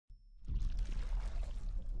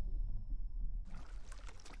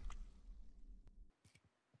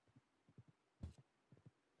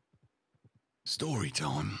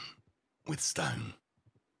Storytime with Stone.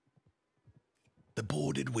 The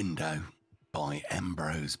Boarded Window by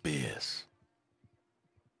Ambrose Bierce.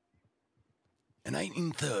 In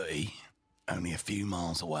 1830, only a few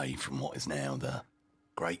miles away from what is now the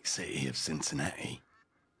great city of Cincinnati,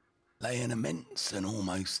 lay an immense and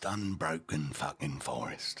almost unbroken fucking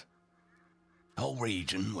forest. The whole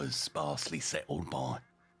region was sparsely settled by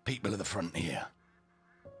people of the frontier,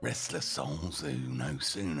 restless souls who no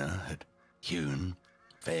sooner had hewn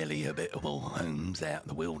fairly habitable homes out of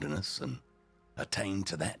the wilderness and attained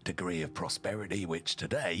to that degree of prosperity which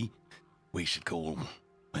today we should call,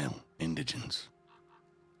 well, indigence,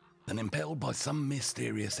 then impelled by some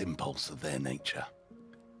mysterious impulse of their nature,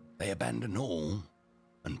 they abandoned all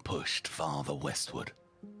and pushed farther westward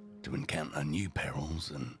to encounter new perils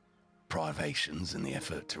and privations in the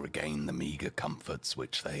effort to regain the meagre comforts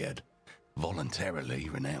which they had voluntarily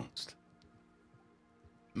renounced.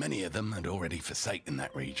 Many of them had already forsaken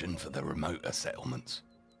that region for the remoter settlements,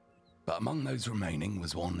 but among those remaining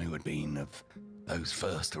was one who had been of those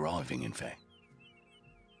first arriving, in fact.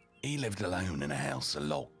 He lived alone in a house of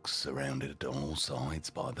logs surrounded on all sides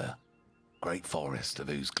by the great forest of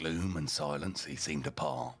whose gloom and silence he seemed a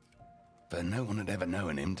part, for no one had ever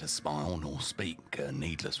known him to smile nor speak a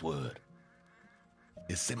needless word.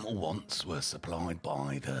 His simple wants were supplied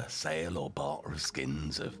by the sale or barter of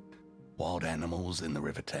skins of wild animals in the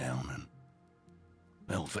river town, and,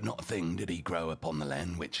 well, for not a thing did he grow upon the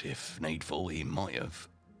land which, if needful, he might have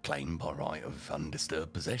claimed by right of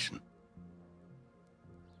undisturbed possession.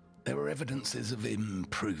 There were evidences of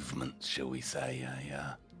improvement, shall we say.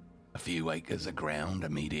 A few acres of ground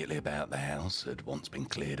immediately about the house had once been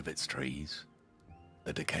cleared of its trees,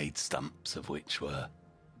 the decayed stumps of which were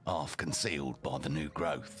half concealed by the new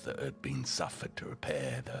growth that had been suffered to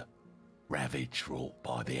repair the ravage wrought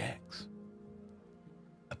by the axe.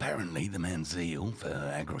 Apparently the man's zeal for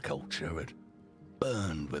agriculture had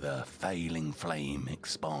burned with a failing flame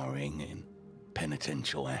expiring in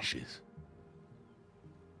penitential ashes.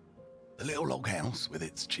 The little log house with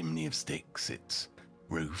its chimney of sticks, its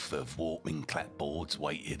roof of warping clapboards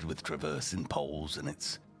weighted with traversing poles, and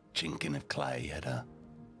its chinking of clay had a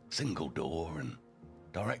single door and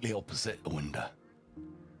directly opposite a window.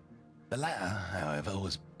 The latter, however,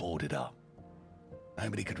 was boarded up.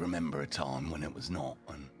 Nobody could remember a time when it was not,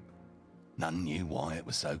 and none knew why it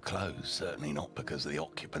was so closed, certainly not because of the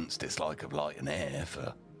occupants' dislike of light and air,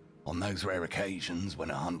 for on those rare occasions when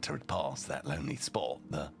a hunter had passed that lonely spot,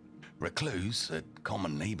 the recluse had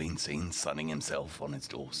commonly been seen sunning himself on his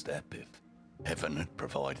doorstep if heaven had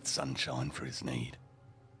provided sunshine for his need.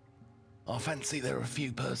 I fancy there are a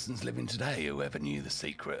few persons living today who ever knew the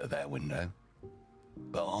secret of that window,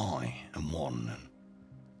 but I am one,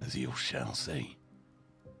 and as you shall see.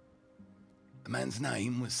 The man's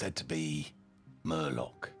name was said to be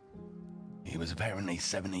Murlock. He was apparently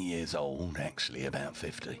 70 years old, actually about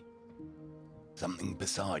 50. Something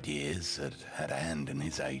beside years had a hand in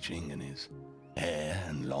his aging, and his hair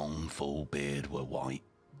and long, full beard were white,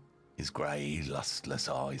 his grey, lustless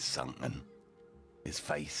eyes sunken, his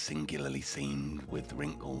face singularly seamed with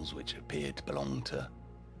wrinkles which appeared to belong to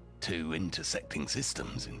two intersecting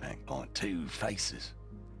systems, in fact, like two faces.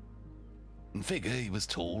 In figure, he was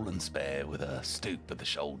tall and spare, with a stoop at the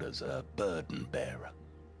shoulders, a burden bearer.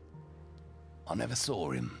 I never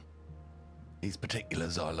saw him. These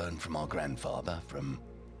particulars I learned from our grandfather, from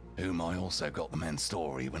whom I also got the man's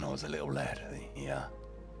story when I was a little lad.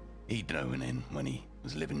 He'd known him when he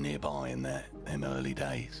was living nearby in them early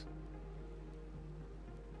days.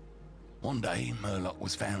 One day, Murlock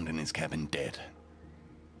was found in his cabin dead.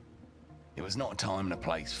 It was not a time and a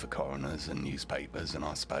place for coroners and newspapers, and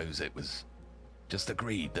I suppose it was just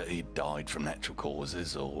agreed that he'd died from natural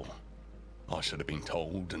causes, or I should have been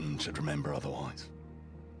told and should remember otherwise.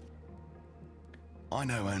 I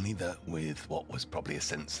know only that with what was probably a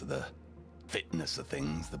sense of the fitness of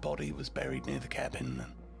things, the body was buried near the cabin,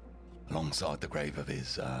 and alongside the grave of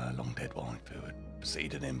his long-dead wife, who had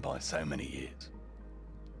preceded him by so many years.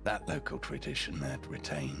 That local tradition had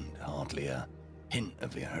retained hardly a hint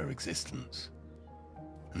of her existence.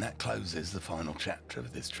 And that closes the final chapter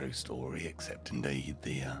of this true story, except indeed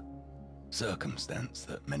the circumstance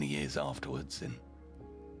that many years afterwards, in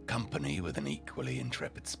company with an equally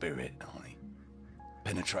intrepid spirit, I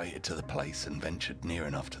penetrated to the place and ventured near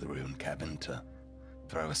enough to the ruined cabin to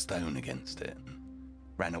throw a stone against it, and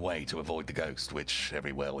ran away to avoid the ghost which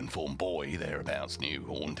every well-informed boy thereabouts knew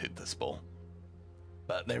haunted the spot.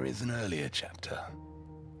 But there is an earlier chapter,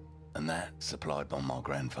 and that supplied by my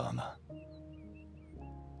grandfather.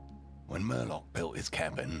 When Murlock built his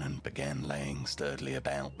cabin and began laying sturdily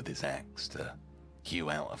about with his axe to hew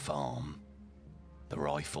out a farm, The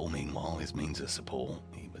rifle, meanwhile, his means of support.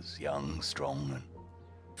 He was young, strong, and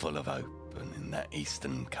full of hope, and in that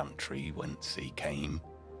eastern country whence he came,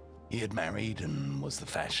 he had married and was the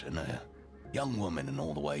fashion, a young woman in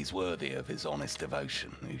all the ways worthy of his honest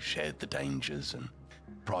devotion, who shared the dangers and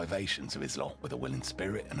privations of his lot with a willing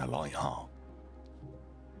spirit and a light heart.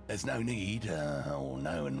 There's no need or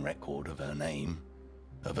known record of her name,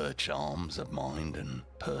 of her charms of mind and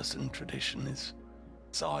person. Tradition is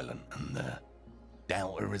silent, and the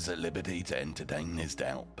doubter is at liberty to entertain his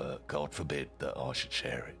doubt, but God forbid that I should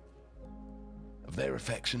share it. Of their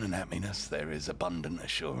affection and happiness there is abundant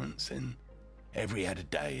assurance in every added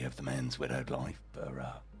day of the man's widowed life,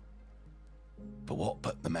 for what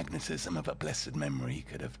but the magnetism of a blessed memory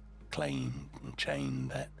could have claimed and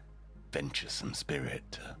chained that venturesome spirit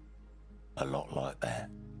to a lot like that?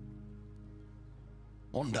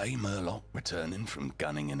 One day Murloc, returning from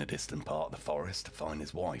gunning in a distant part of the forest to find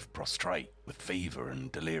his wife prostrate with fever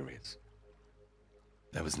and delirious.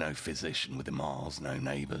 There was no physician within miles, no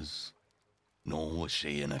neighbours, nor was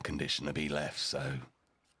she in a condition to be left, so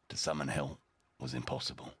to summon help was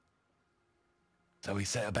impossible. So he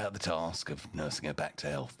set about the task of nursing her back to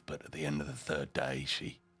health, but at the end of the third day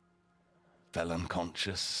she fell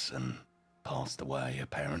unconscious and passed away,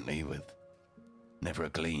 apparently with never a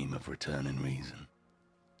gleam of returning reason.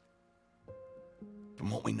 From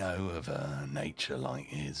what we know of a nature like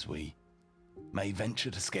his, we may venture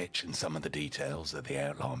to sketch in some of the details of the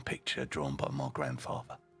outline picture drawn by my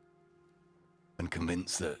grandfather. When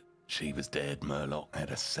convinced that she was dead, Murloc had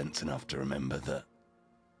a sense enough to remember that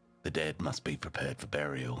the dead must be prepared for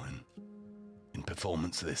burial, and in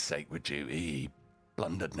performance of this sacred duty, he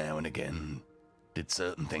blundered now and again, did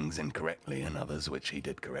certain things incorrectly, and others which he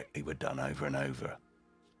did correctly were done over and over.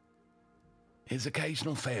 His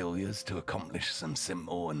occasional failures to accomplish some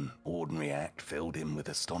simple and ordinary act filled him with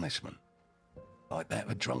astonishment, like that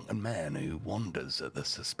of a drunken man who wonders at the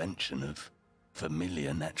suspension of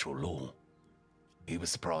familiar natural law. He was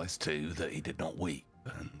surprised, too, that he did not weep,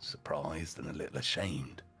 and surprised and a little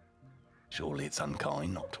ashamed. Surely it's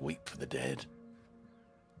unkind not to weep for the dead.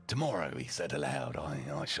 Tomorrow, he said aloud,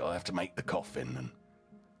 I shall have to make the coffin and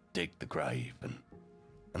dig the grave,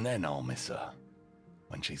 and then I'll miss her,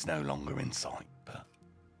 when she's no longer in sight. But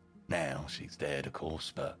now she's dead, of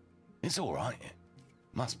course, but it's all right. It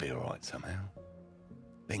must be all right somehow.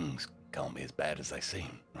 Things can't be as bad as they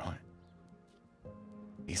seem, right?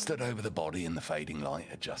 He stood over the body in the fading light,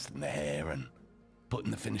 adjusting the hair and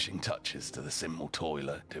putting the finishing touches to the simple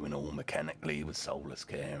toilet, doing all mechanically with soulless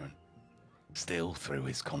care, and still through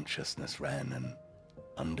his consciousness ran an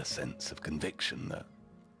undersense of conviction that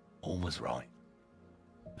all was right,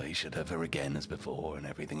 that he should have her again as before, and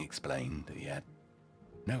everything explained. He had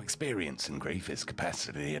no experience in grief, his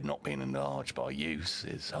capacity had not been enlarged by use,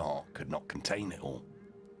 his heart could not contain it all,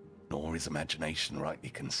 nor his imagination rightly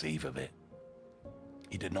conceive of it.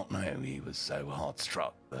 He did not know he was so hard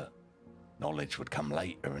struck that knowledge would come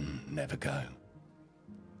later and never go.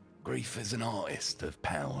 Grief is an artist of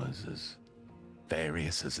powers as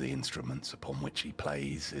various as the instruments upon which he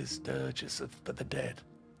plays his dirges for the dead,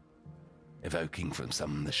 evoking from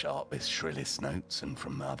some the sharpest, shrillest notes, and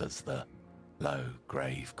from others the low,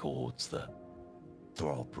 grave chords that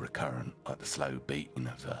throb recurrent like the slow beating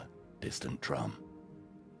of a distant drum.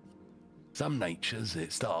 Some natures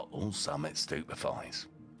it startles, some it stupefies.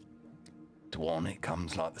 To one it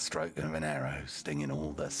comes like the stroke of an arrow, stinging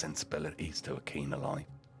all the sensibilities to a keener life.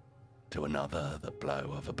 To another, the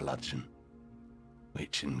blow of a bludgeon,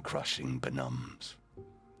 which in crushing benumbs.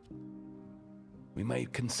 We may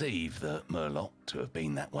conceive that Murloc to have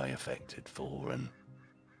been that way affected, for, and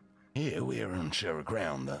here we are on surer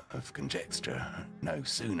ground of conjecture, no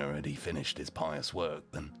sooner had he finished his pious work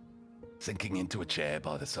than, sinking into a chair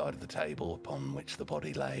by the side of the table upon which the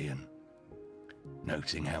body lay, and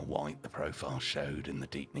noting how white the profile showed in the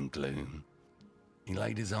deepening gloom, he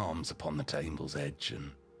laid his arms upon the table's edge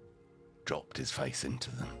and dropped his face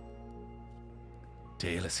into them,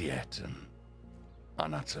 tearless yet and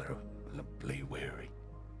unutterably weary.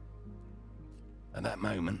 At that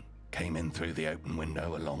moment came in through the open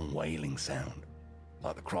window a long wailing sound,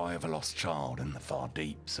 like the cry of a lost child in the far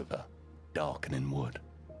deeps of a darkening wood.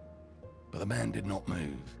 But the man did not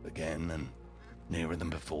move. Again, and nearer than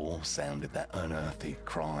before, sounded that unearthly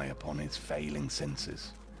cry upon his failing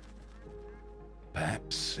senses.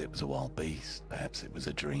 Perhaps it was a wild beast, perhaps it was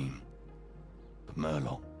a dream, but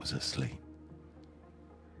Murloc was asleep.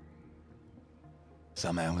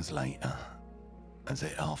 Some hours later, as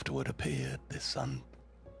it afterward appeared, this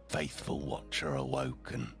unfaithful watcher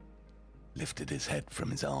awoke and lifted his head from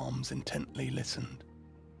his arms, intently listened.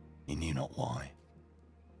 He knew not why.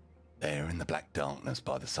 There in the black darkness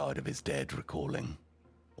by the side of his dead, recalling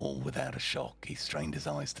all without a shock, he strained his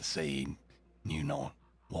eyes to see, knew not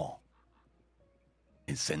what.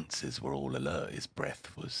 His senses were all alert, his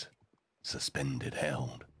breath was suspended,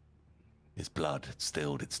 held. His blood had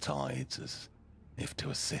stilled its tides as if to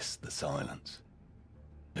assist the silence.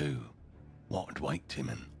 Who, what had waked him,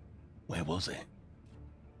 and where was it?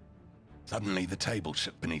 Suddenly the table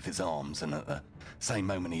shook beneath his arms, and at the same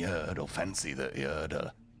moment he heard, or fancied that he heard,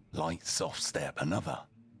 a light, soft step, another.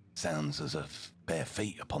 Sounds as of bare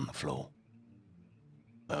feet upon the floor.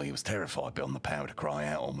 Well, he was terrified beyond the power to cry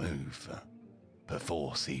out or move.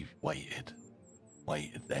 Perforce he waited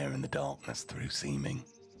there in the darkness through seeming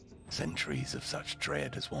centuries of such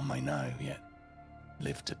dread as one may know, yet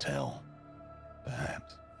live to tell,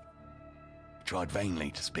 perhaps. He tried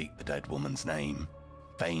vainly to speak the dead woman's name,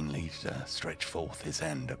 vainly to stretch forth his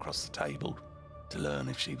hand across the table to learn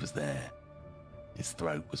if she was there. His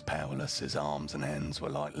throat was powerless, his arms and hands were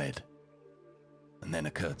like lead. And then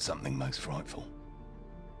occurred something most frightful.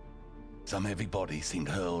 Some heavy body seemed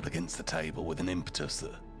hurled against the table with an impetus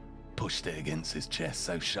that pushed it against his chest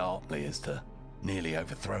so sharply as to nearly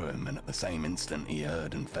overthrow him, and at the same instant he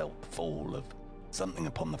heard and felt the fall of something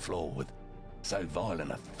upon the floor with so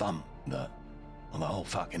violent a thump that the whole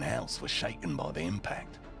fucking house was shaken by the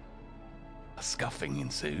impact. A scuffing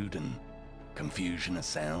ensued and confusion of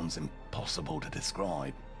sounds impossible to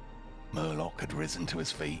describe. Murloc had risen to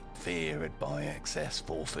his feet, fear had by excess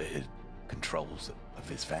forfeited controls of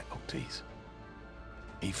his faculties.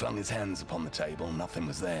 He flung his hands upon the table, nothing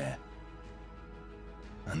was there.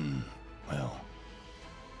 And, well,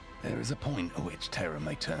 there is a point at which terror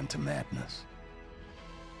may turn to madness.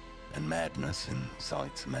 And madness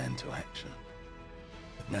incites a man to action.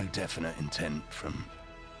 With no definite intent from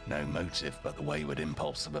no motive but the wayward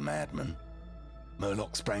impulse of a madman,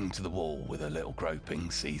 Murloc sprang to the wall with a little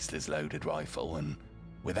groping, seized his loaded rifle, and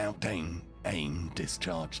without aim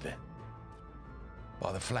discharged it.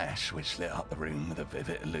 By the flash which lit up the room with a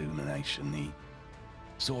vivid illumination, he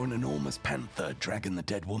saw an enormous panther dragging the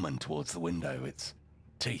dead woman towards the window, its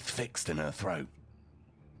teeth fixed in her throat.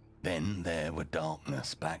 Then there were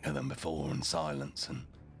darkness, blacker than before, and silence, and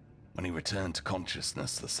when he returned to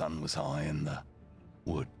consciousness, the sun was high and the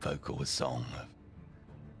wood vocal with song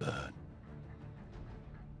of bird.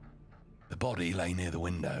 The body lay near the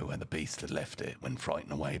window where the beast had left it when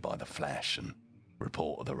frightened away by the flash and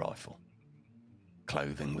report of the rifle.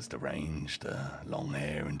 Clothing was deranged, long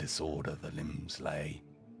hair in disorder, the limbs lay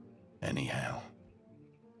anyhow.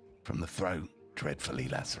 From the throat, dreadfully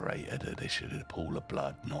lacerated, had issued a pool of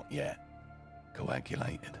blood not yet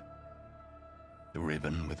coagulated. The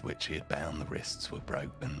ribbon with which he had bound the wrists were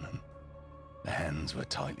broken, and the hands were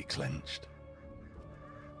tightly clenched.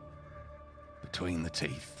 Between the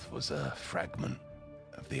teeth was a fragment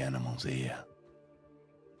of the animal's ear.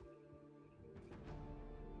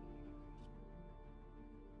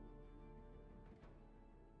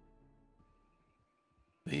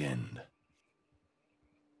 The end.